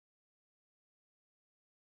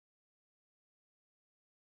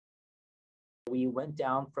went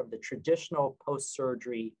down from the traditional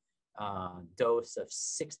post-surgery dose of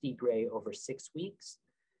 60 gray over 6 weeks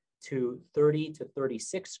to 30 to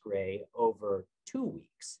 36 gray over 2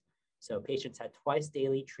 weeks. So patients had twice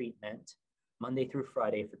daily treatment, Monday through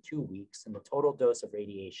Friday for 2 weeks, and the total dose of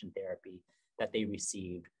radiation therapy that they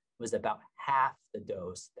received was about half the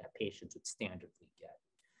dose that patients would standardly get.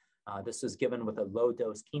 This was given with a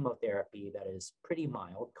low-dose chemotherapy that is pretty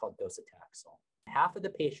mild called docetaxel. Half of the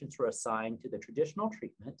patients were assigned to the traditional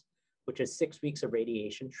treatment, which is 6 weeks of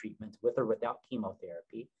radiation treatment with or without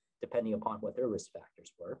chemotherapy, depending upon what their risk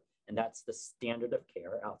factors were. And that's the standard of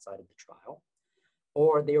care outside of the trial.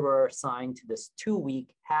 Or they were assigned to this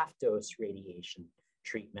 2-week half-dose radiation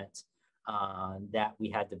treatment that we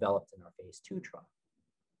had developed in our phase 2 trial.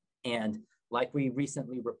 And like we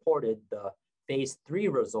recently reported, the phase 3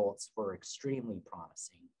 results were extremely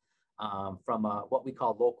promising from what we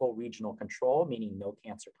call local regional control, meaning no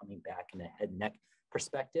cancer coming back in a head and neck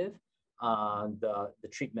perspective. The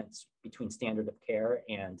treatments between standard of care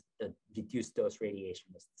and the reduced dose radiation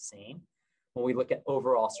was the same. When we look at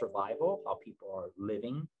overall survival, how people are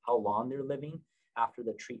living, how long they're living after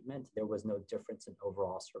the treatment, there was no difference in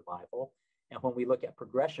overall survival. And when we look at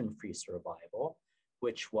progression-free survival,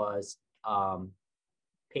 which was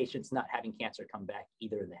patients not having cancer come back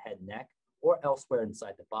either in the head and neck or elsewhere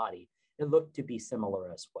inside the body, it looked to be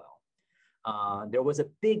similar as well. There was a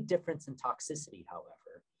big difference in toxicity,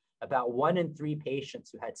 however. About 1 in 3 patients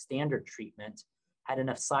who had standard treatment had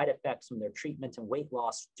enough side effects from their treatment and weight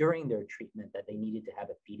loss during their treatment that they needed to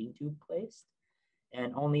have a feeding tube placed.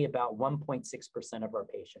 And only about 1.6% of our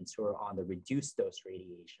patients who are on the reduced dose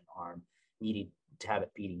radiation arm needed to have a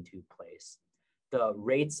feeding tube placed. The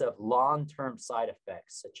rates of long-term side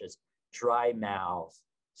effects, such as dry mouth,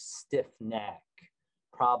 stiff neck,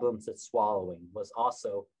 problems with swallowing, was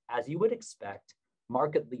also, as you would expect,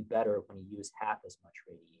 markedly better when you use half as much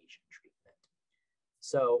radiation treatment.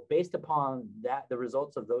 So based upon that, the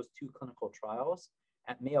results of those 2 clinical trials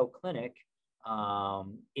at Mayo Clinic,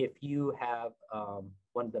 if you have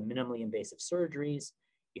one of the minimally invasive surgeries,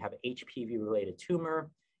 you have an HPV-related tumor,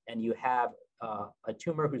 and you have a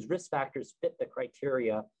tumor whose risk factors fit the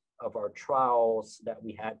criteria of our trials that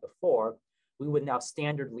we had before, we would now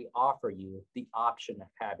standardly offer you the option of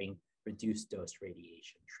having reduced dose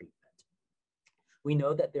radiation treatment. We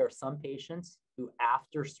know that there are some patients who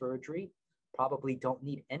after surgery probably don't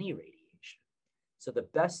need any radiation. So the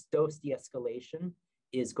best dose de-escalation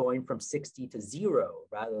is going from 60 to 0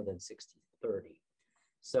 rather than 60 to 30.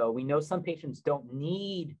 So we know some patients don't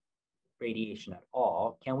need radiation at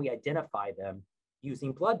all. Can we identify them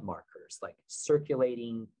using blood markers like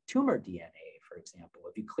circulating tumor DNA, for example?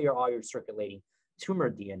 If you clear all your circulating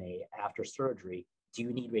tumor DNA after surgery, do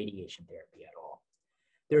you need radiation therapy at all?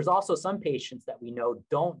 There's also some patients that we know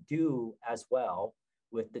don't do as well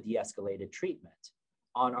with the de-escalated treatment.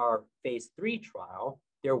 On our phase 3 trial,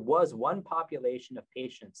 there was one population of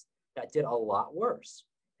patients that did a lot worse.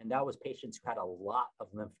 And that was patients who had a lot of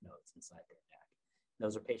lymph nodes inside their neck.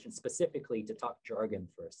 Those are patients specifically, to talk jargon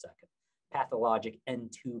for a second, pathologic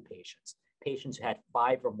N2 patients, patients who had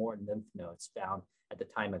 5 or more lymph nodes found at the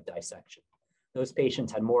time of dissection. Those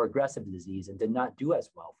patients had more aggressive disease and did not do as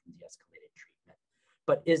well from de-escalated treatment.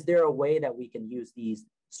 But is there a way that we can use these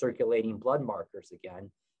circulating blood markers again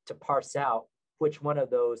to parse out which one of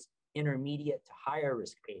those intermediate to higher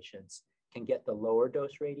risk patients can get the lower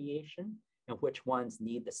dose radiation and which ones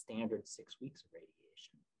need the standard 6 weeks of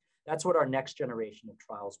radiation? That's what our next generation of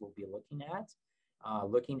trials will be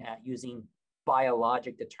looking at using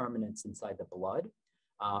biologic determinants inside the blood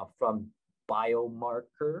from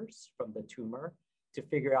biomarkers from the tumor to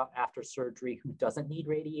figure out after surgery who doesn't need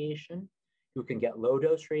radiation, who can get low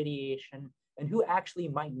dose radiation, and who actually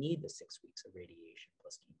might need the 6 weeks of radiation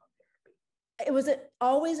plus chemotherapy. Was it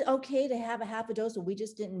always okay to have a half a dose, and we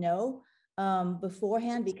just didn't know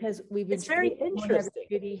beforehand because we've been very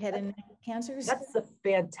interesting. Head and neck cancers? That's a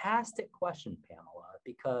fantastic question, Pamela,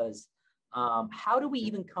 because how do we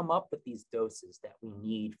even come up with these doses that we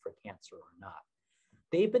need for cancer or not?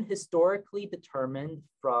 They've been historically determined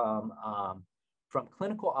from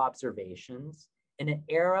clinical observations in an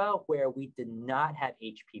era where we did not have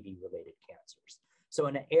HPV-related cancers. So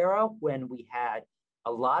in an era when we had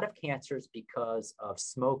a lot of cancers because of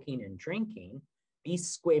smoking and drinking,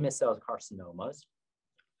 these squamous cell carcinomas,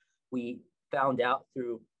 we found out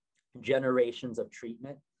through generations of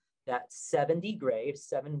treatment that 70 gray,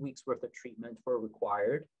 7 weeks worth of treatment were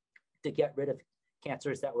required to get rid of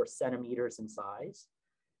cancers that were centimeters in size.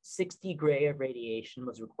 60 gray of radiation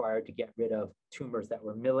was required to get rid of tumors that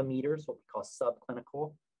were millimeters, what we call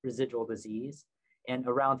subclinical residual disease. And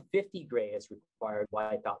around 50 gray is required to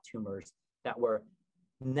wipe out tumors that were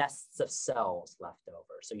nests of cells left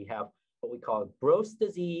over. So you have what we call gross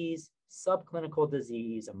disease, subclinical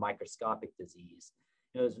disease, and microscopic disease.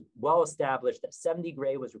 It was well established that 70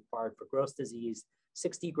 gray was required for gross disease,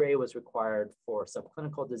 60 gray was required for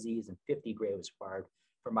subclinical disease, and 50 gray was required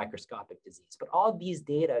for microscopic disease. But all of these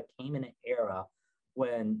data came in an era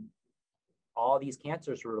when all these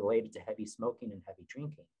cancers were related to heavy smoking and heavy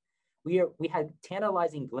drinking. We had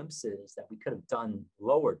tantalizing glimpses that we could have done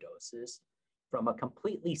lower doses from a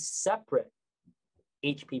completely separate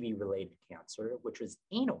HPV-related cancer, which was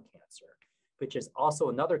anal cancer, which is also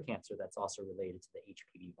another cancer that's also related to the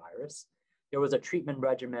HPV virus. There was a treatment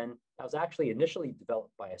regimen that was actually initially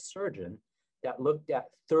developed by a surgeon that looked at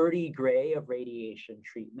 30 gray of radiation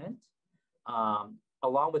treatment,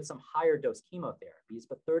 along with some higher dose chemotherapies,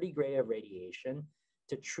 but 30 gray of radiation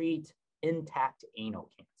to treat intact anal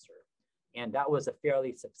cancer. And that was a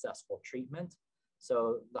fairly successful treatment.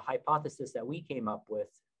 So the hypothesis that we came up with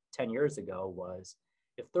 10 years ago was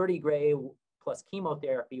if 30 gray plus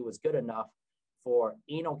chemotherapy was good enough for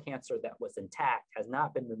anal cancer that was intact, has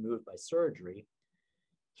not been removed by surgery,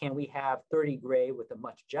 can we have 30 gray with a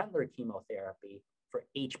much gentler chemotherapy for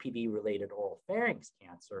HPV-related oropharynx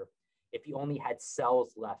cancer if you only had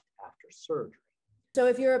cells left after surgery? So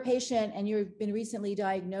if you're a patient and you've been recently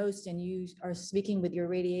diagnosed and you are speaking with your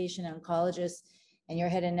radiation oncologist and your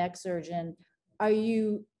head and neck surgeon,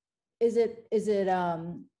 does it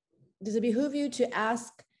behoove you to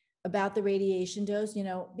ask about the radiation dose,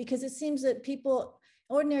 because it seems that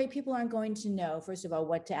ordinary people aren't going to know, first of all,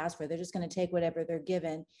 what to ask for. They're just going to take whatever they're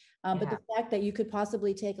given. But the fact that you could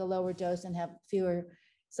possibly take a lower dose and have fewer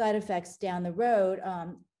side effects down the road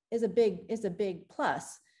is a big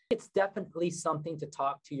plus. It's definitely something to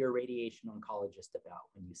talk to your radiation oncologist about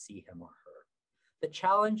when you see him or her. The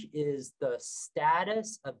challenge is the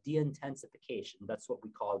status of de-intensification. That's what we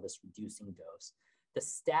call this reducing dose. The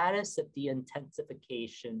status of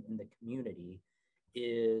de-intensification in the community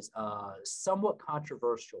is somewhat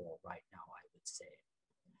controversial right now, I would say.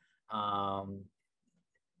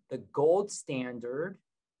 The gold standard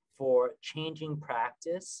for changing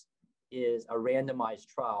practice is a randomized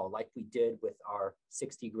trial like we did with our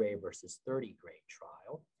 60 gray versus 30 gray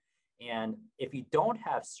trial. And if you don't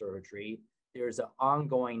have surgery, there's an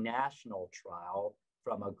ongoing national trial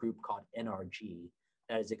from a group called NRG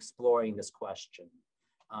that is exploring this question.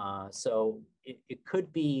 So it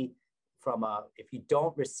could be if you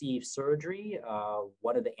don't receive surgery,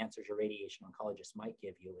 one of the answers your radiation oncologist might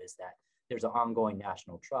give you is that there's an ongoing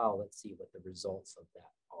national trial. Let's see what the results of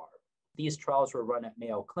that are. These trials were run at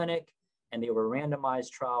Mayo Clinic, and they were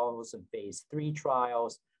randomized trials and phase 3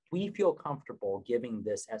 trials. We feel comfortable giving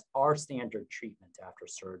this as our standard treatment after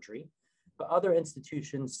surgery. But other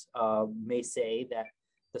institutions may say that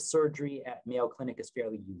the surgery at Mayo Clinic is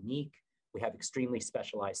fairly unique. We have extremely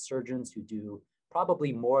specialized surgeons who do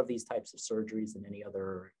probably more of these types of surgeries than any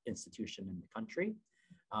other institution in the country.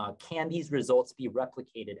 Can these results be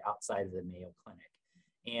replicated outside of the Mayo Clinic?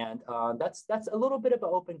 And that's a little bit of an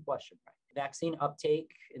open question, right? Vaccine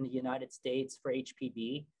uptake in the United States for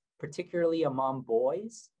HPV, particularly among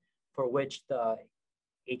boys, for which the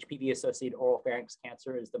HPV-associated oropharynx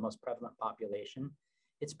cancer is the most prevalent population,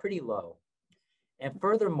 it's pretty low. And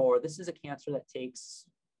furthermore, this is a cancer that takes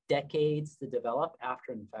decades to develop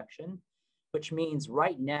after infection, which means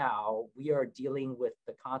right now we are dealing with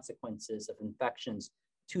the consequences of infections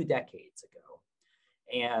 2 decades ago.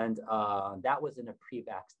 And that was in a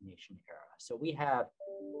pre-vaccination era. So we have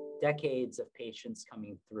decades of patients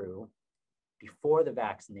coming through before the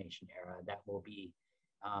vaccination era that will be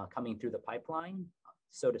coming through the pipeline,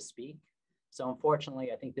 so to speak. So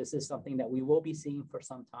unfortunately, I think this is something that we will be seeing for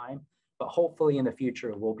some time, but hopefully in the future,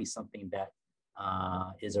 it will be something that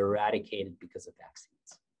is eradicated because of vaccine.